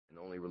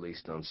only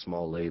released on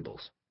small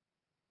labels.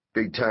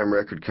 Big-time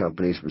record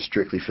companies were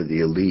strictly for the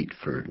elite,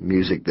 for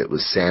music that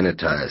was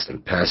sanitized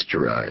and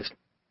pasteurized.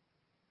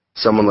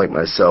 Someone like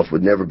myself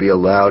would never be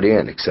allowed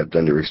in except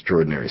under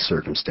extraordinary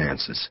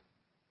circumstances.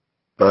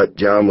 But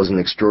John was an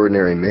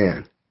extraordinary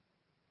man.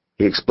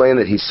 He explained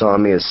that he saw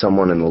me as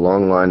someone in the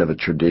long line of a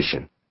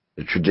tradition,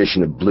 the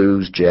tradition of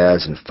blues,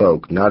 jazz, and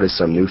folk, not as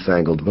some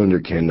newfangled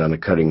wunderkind on a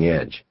cutting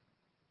edge.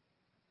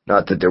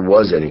 Not that there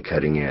was any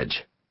cutting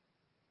edge.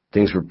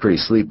 Things were pretty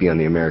sleepy on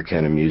the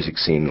Americana music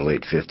scene in the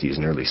late 50s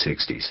and early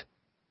 60s.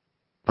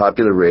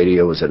 Popular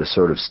radio was at a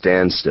sort of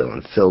standstill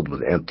and filled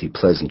with empty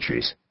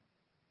pleasantries.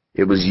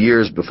 It was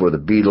years before the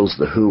Beatles,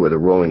 the Who, or the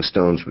Rolling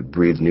Stones would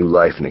breathe new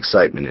life and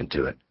excitement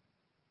into it.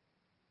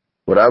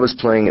 What I was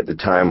playing at the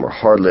time were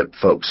hard-lipped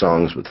folk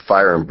songs with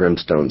fire and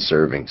brimstone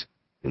servings,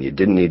 and you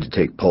didn't need to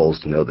take polls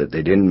to know that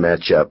they didn't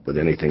match up with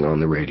anything on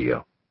the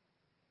radio.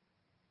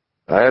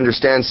 "I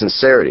understand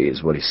sincerity,"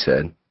 is what he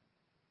said.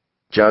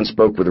 John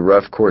spoke with a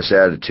rough, coarse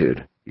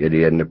attitude, yet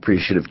he had an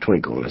appreciative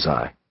twinkle in his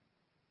eye.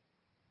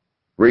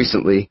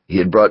 Recently, he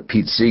had brought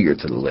Pete Seeger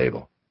to the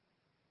label.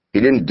 He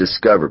didn't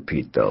discover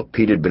Pete, though.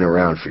 Pete had been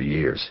around for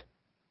years.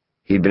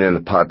 He'd been in the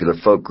popular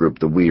folk group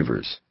The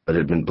Weavers, but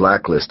had been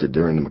blacklisted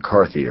during the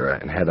McCarthy era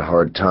and had a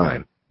hard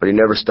time, but he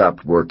never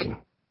stopped working.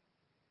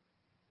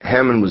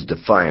 Hammond was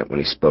defiant when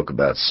he spoke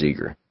about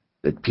Seeger,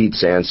 that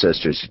Pete's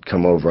ancestors had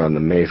come over on the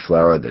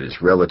Mayflower, that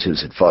his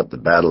relatives had fought the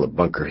Battle of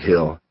Bunker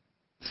Hill.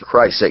 For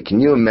Christ's sake, can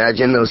you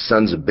imagine those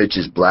sons of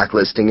bitches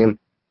blacklisting him?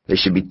 They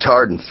should be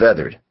tarred and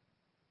feathered.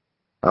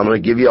 "I'm going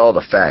to give you all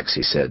the facts,"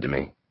 he said to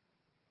me.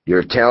 "You're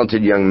a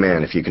talented young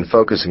man. If you can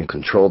focus and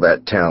control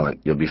that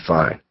talent, you'll be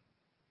fine.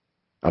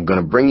 I'm going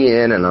to bring you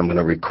in and I'm going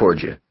to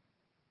record you.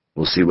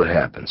 We'll see what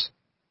happens."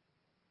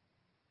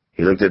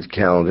 He looked at the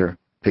calendar,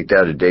 picked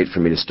out a date for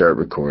me to start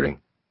recording,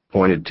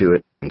 pointed to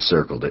it and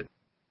circled it,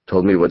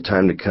 told me what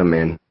time to come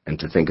in and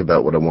to think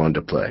about what I wanted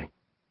to play.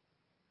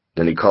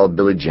 Then he called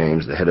Billy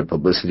James, the head of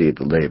publicity at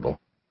the label,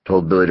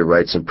 told Billy to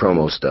write some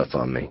promo stuff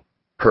on me,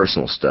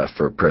 personal stuff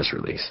for a press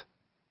release.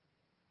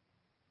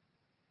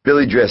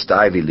 Billy dressed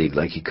Ivy League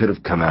like he could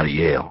have come out of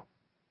Yale.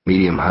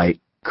 Medium height,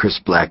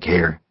 crisp black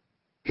hair.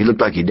 He looked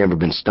like he'd never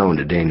been stoned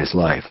a day in his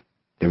life,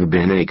 never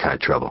been in any kind of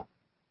trouble.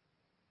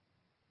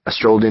 I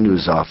strolled into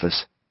his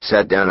office,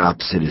 sat down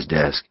opposite his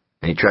desk,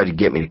 and he tried to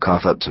get me to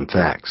cough up some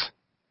facts,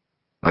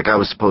 like I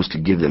was supposed to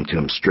give them to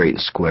him straight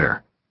and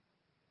square.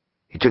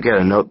 He took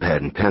out a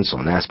notepad and pencil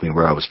and asked me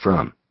where I was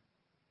from.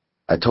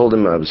 I told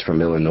him I was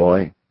from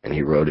Illinois, and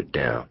he wrote it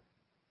down.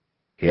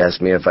 He asked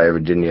me if I ever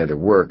did any other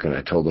work, and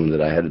I told him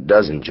that I had a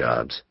dozen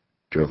jobs,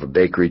 drove a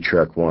bakery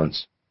truck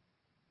once.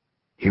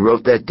 He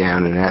wrote that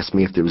down and asked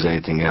me if there was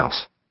anything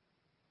else.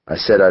 I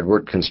said I'd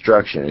worked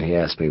construction, and he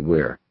asked me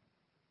where.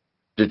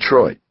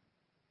 "Detroit."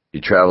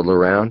 "You traveled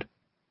around?"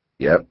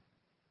 "Yep."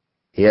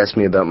 He asked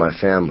me about my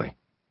family,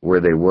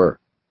 where they were.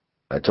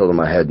 I told him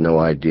I had no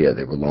idea,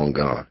 they were long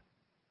gone.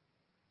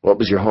 "What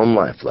was your home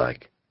life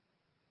like?"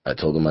 I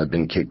told him I'd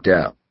been kicked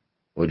out.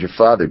 "What'd your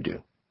father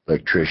do?"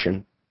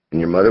 "Electrician." "And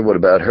your mother, what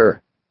about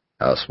her?"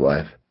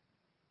 "Housewife."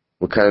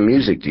 "What kind of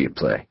music do you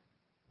play?"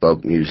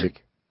 "Folk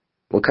music."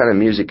 "What kind of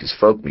music is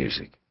folk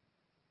music?"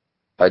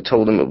 I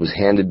told him it was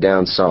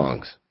handed-down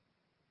songs.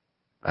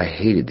 I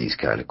hated these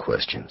kind of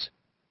questions.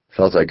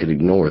 Felt I could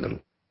ignore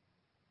them.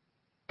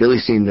 Billy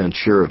seemed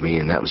unsure of me,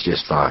 and that was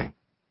just fine.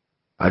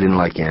 I didn't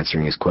like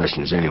answering his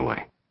questions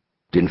anyway.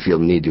 Didn't feel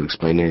the need to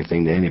explain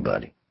anything to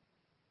anybody.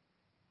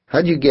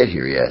 "How'd you get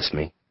here?" he asked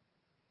me.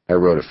 "I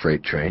rode a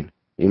freight train."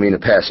 "You mean a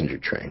passenger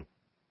train?"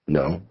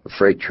 "No, a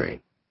freight train."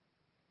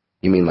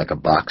 "You mean like a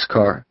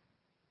boxcar?"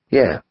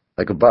 "Yeah,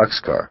 like a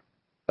boxcar.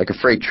 Like a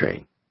freight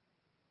train."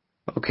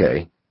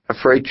 "Okay, a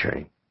freight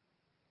train."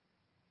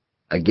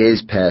 I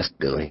gazed past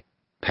Billy,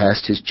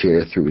 past his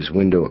chair, through his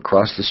window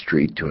across the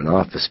street to an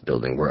office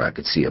building where I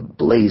could see a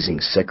blazing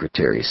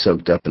secretary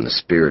soaked up in the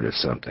spirit of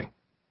something.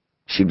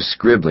 She was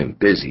scribbling,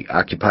 busy,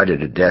 occupied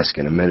at a desk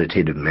in a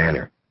meditative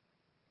manner.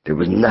 There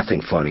was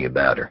nothing funny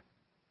about her.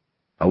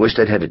 I wished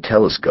I'd had a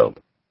telescope.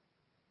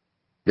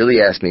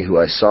 Billy asked me who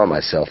I saw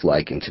myself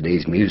like in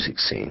today's music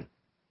scene.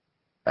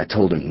 I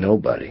told him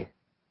nobody.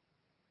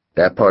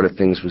 That part of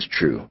things was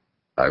true.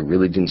 I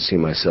really didn't see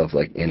myself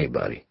like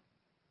anybody.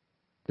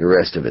 The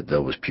rest of it,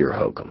 though, was pure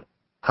hokum.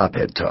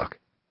 Hophead talk.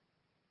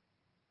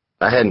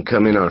 I hadn't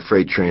come in on a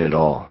freight train at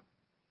all.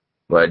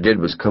 What I did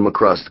was come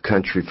across the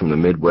country from the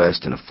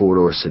Midwest in a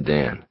four-door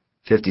sedan,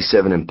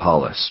 57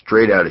 Impala,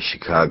 straight out of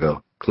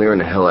Chicago, clearing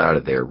the hell out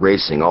of there,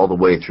 racing all the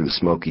way through the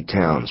smoky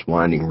towns,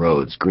 winding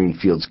roads, green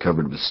fields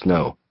covered with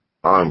snow,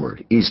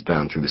 onward,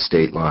 eastbound through the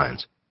state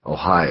lines,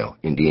 Ohio,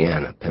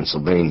 Indiana,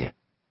 Pennsylvania.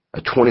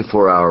 A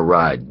 24-hour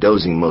ride,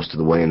 dozing most of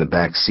the way in the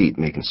back seat,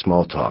 making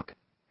small talk,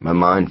 my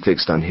mind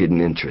fixed on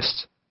hidden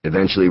interests,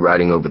 eventually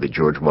riding over the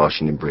George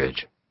Washington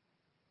Bridge.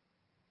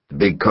 The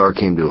big car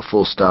came to a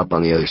full stop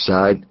on the other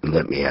side and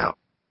let me out.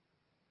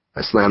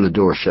 I slammed the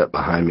door shut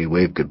behind me,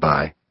 waved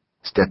goodbye,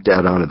 stepped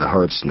out onto the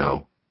hard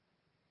snow.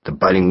 The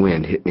biting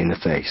wind hit me in the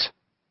face.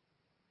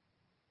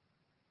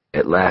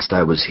 At last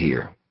I was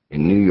here,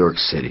 in New York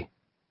City,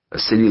 A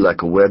city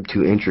like a web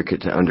too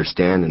intricate to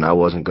understand, and I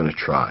wasn't going to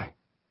try.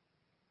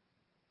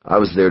 I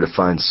was there to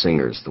find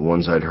singers, the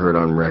ones I'd heard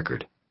on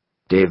record.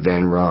 Dave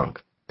Van Ronk,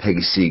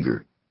 Peggy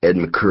Seeger, Ed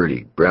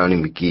McCurdy,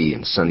 Brownie McGee,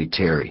 and Sonny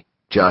Terry,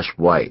 Josh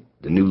White,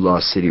 the New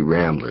Lost City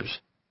Ramblers,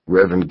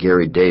 Reverend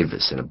Gary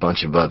Davis, and a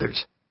bunch of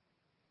others.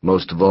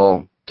 Most of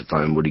all, to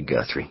find Woody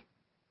Guthrie.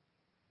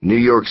 New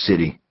York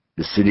City,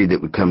 the city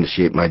that would come to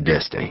shape my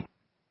destiny.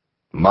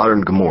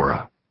 Modern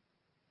Gomorrah.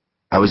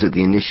 I was at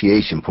the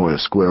initiation point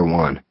of square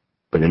one,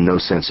 but in no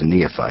sense a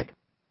neophyte.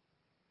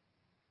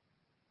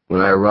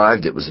 When I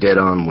arrived, it was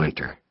dead-on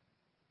winter.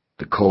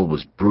 The cold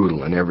was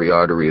brutal, and every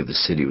artery of the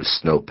city was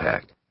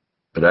snow-packed.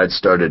 But I'd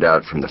started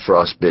out from the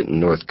frost-bitten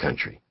North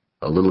Country,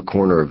 a little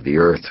corner of the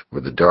earth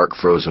where the dark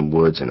frozen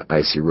woods and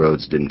icy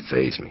roads didn't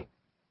faze me.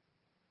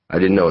 I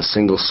didn't know a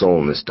single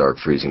soul in this dark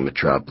freezing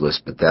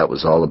metropolis, but that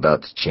was all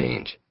about to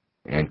change,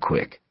 and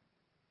quick.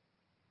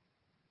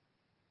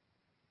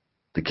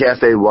 The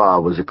Café Wa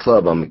was a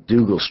club on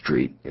McDougal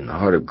Street in the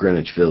heart of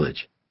Greenwich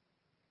Village.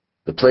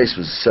 The place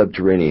was a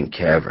subterranean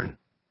cavern,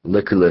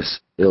 liquorless,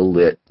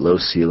 ill-lit,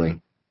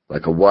 low-ceiling,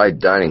 like a wide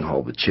dining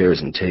hall with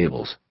chairs and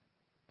tables.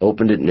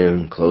 Opened at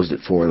noon, closed at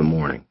 4 in the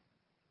morning.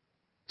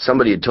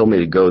 Somebody had told me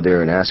to go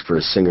there and ask for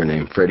a singer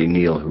named Freddie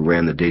Neal who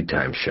ran the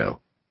daytime show.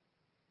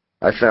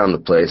 I found the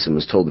place and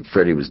was told that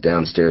Freddie was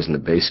downstairs in the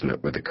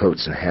basement where the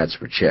coats and hats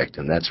were checked,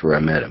 and that's where I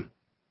met him.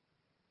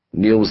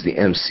 Neal was the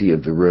MC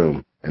of the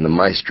room and the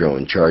maestro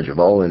in charge of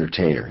all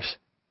entertainers.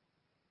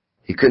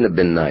 He couldn't have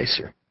been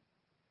nicer.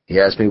 He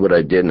asked me what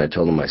I did, and I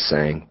told him I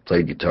sang,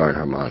 played guitar and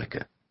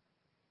harmonica.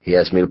 He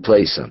asked me to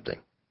play something.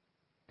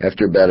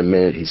 After about a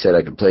minute, he said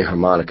I could play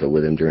harmonica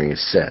with him during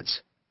his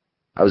sets.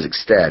 I was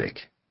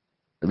ecstatic.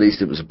 At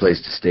least it was a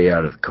place to stay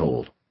out of the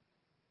cold.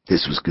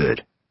 This was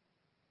good.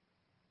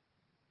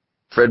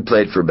 Fred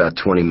played for about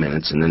 20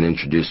 minutes and then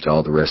introduced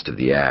all the rest of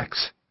the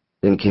acts,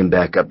 then came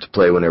back up to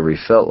play whenever he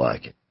felt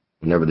like it,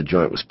 whenever the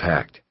joint was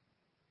packed.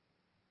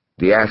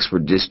 The acts were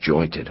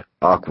disjointed,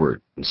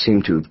 awkward, and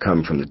seemed to have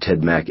come from the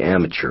Ted Mack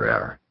Amateur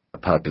Hour, a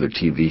popular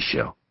TV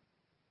show.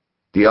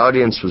 The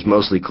audience was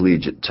mostly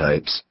collegiate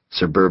types,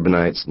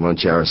 suburbanites,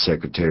 lunch-hour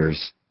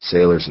secretaries,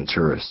 sailors, and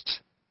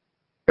tourists.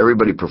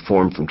 Everybody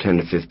performed from 10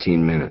 to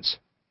 15 minutes.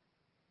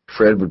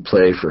 Fred would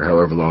play for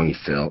however long he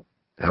felt,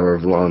 however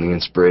long the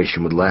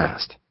inspiration would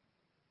last.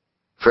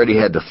 Freddie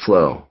had the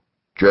flow,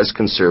 dressed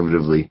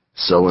conservatively,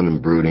 sullen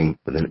and brooding,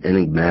 with an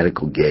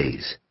enigmatical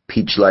gaze,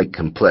 peach-like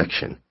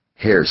complexion,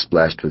 hair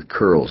splashed with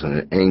curls, and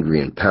an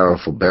angry and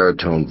powerful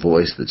baritone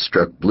voice that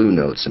struck blue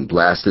notes and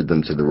blasted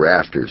them to the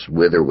rafters,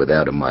 with or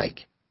without a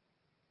mic.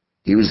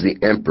 He was the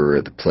emperor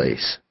of the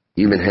place.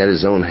 He even had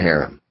his own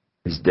harem,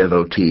 his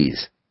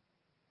devotees.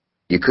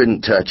 You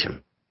couldn't touch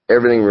him.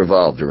 Everything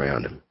revolved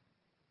around him.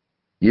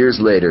 Years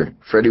later,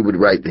 Freddie would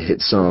write the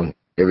hit song,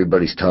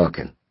 Everybody's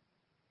Talking.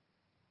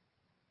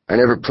 I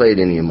never played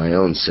any of my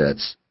own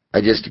sets. I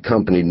just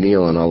accompanied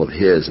Neal on all of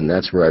his, and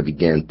that's where I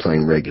began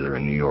playing regular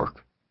in New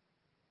York.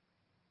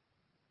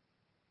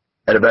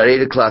 At about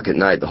 8 o'clock at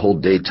night, the whole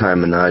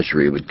daytime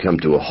menagerie would come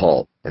to a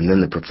halt, and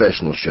then the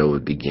professional show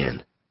would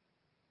begin.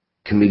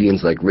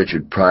 Comedians like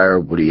Richard Pryor,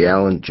 Woody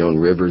Allen, Joan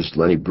Rivers,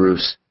 Lenny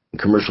Bruce,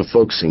 and commercial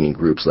folk singing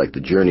groups like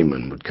the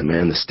Journeymen would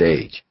command the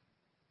stage.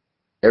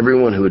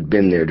 Everyone who had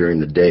been there during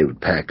the day would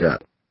pack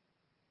up.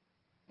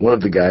 One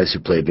of the guys who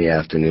played in the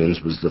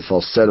afternoons was the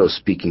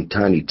falsetto-speaking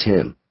Tiny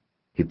Tim.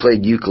 He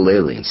played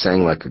ukulele and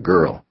sang like a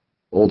girl,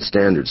 old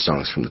standard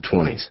songs from the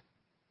 20s.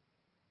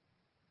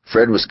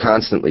 Fred was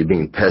constantly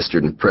being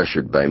pestered and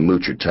pressured by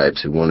moocher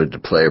types who wanted to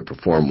play or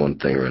perform one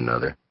thing or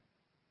another.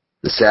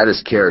 The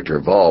saddest character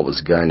of all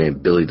was a guy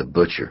named Billy the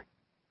Butcher.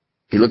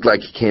 He looked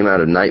like he came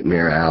out of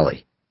Nightmare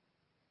Alley.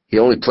 He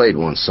only played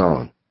one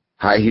song,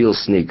 High Heel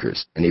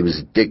Sneakers, and he was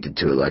addicted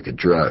to it like a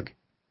drug.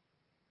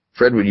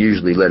 Fred would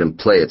usually let him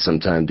play it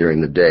sometime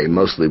during the day,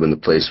 mostly when the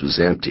place was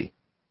empty.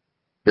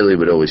 Billy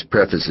would always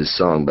preface his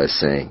song by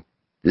saying,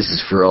 "This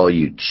is for all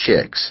you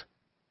chicks."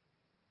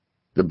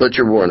 The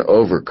Butcher wore an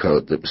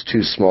overcoat that was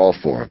too small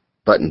for him,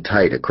 buttoned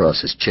tight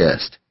across his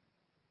chest.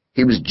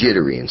 He was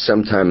jittery, and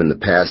sometime in the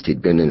past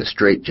he'd been in a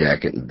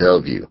straitjacket in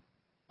Bellevue,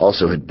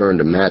 also had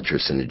burned a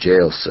mattress in a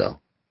jail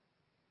cell.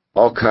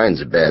 All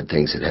kinds of bad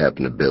things had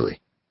happened to Billy.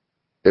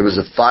 There was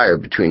a fire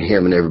between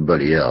him and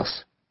everybody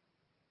else.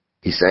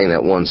 He sang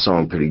that one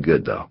song pretty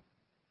good, though.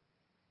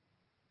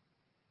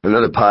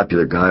 Another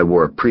popular guy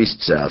wore a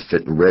priest's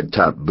outfit and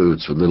red-top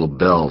boots with little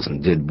bells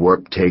and did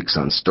warped takes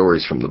on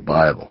stories from the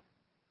Bible.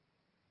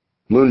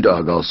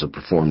 Moondog also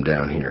performed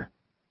down here.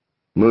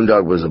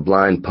 Moondog was a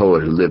blind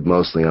poet who lived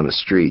mostly on the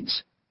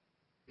streets.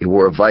 He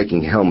wore a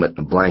Viking helmet and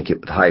a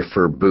blanket with high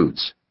fur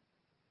boots.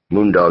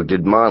 Moondog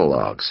did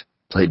monologues,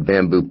 played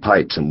bamboo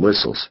pipes and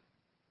whistles.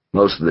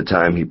 Most of the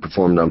time he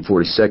performed on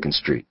 42nd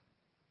Street.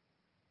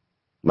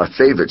 My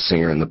favorite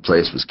singer in the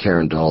place was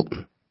Karen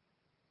Dalton.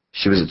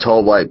 She was a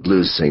tall white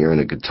blues singer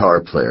and a guitar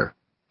player,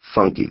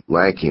 funky,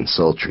 lanky, and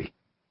sultry.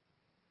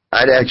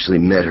 I'd actually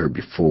met her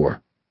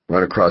before,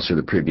 run across her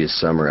the previous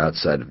summer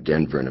outside of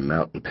Denver in a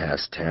mountain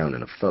pass town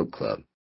in a folk club.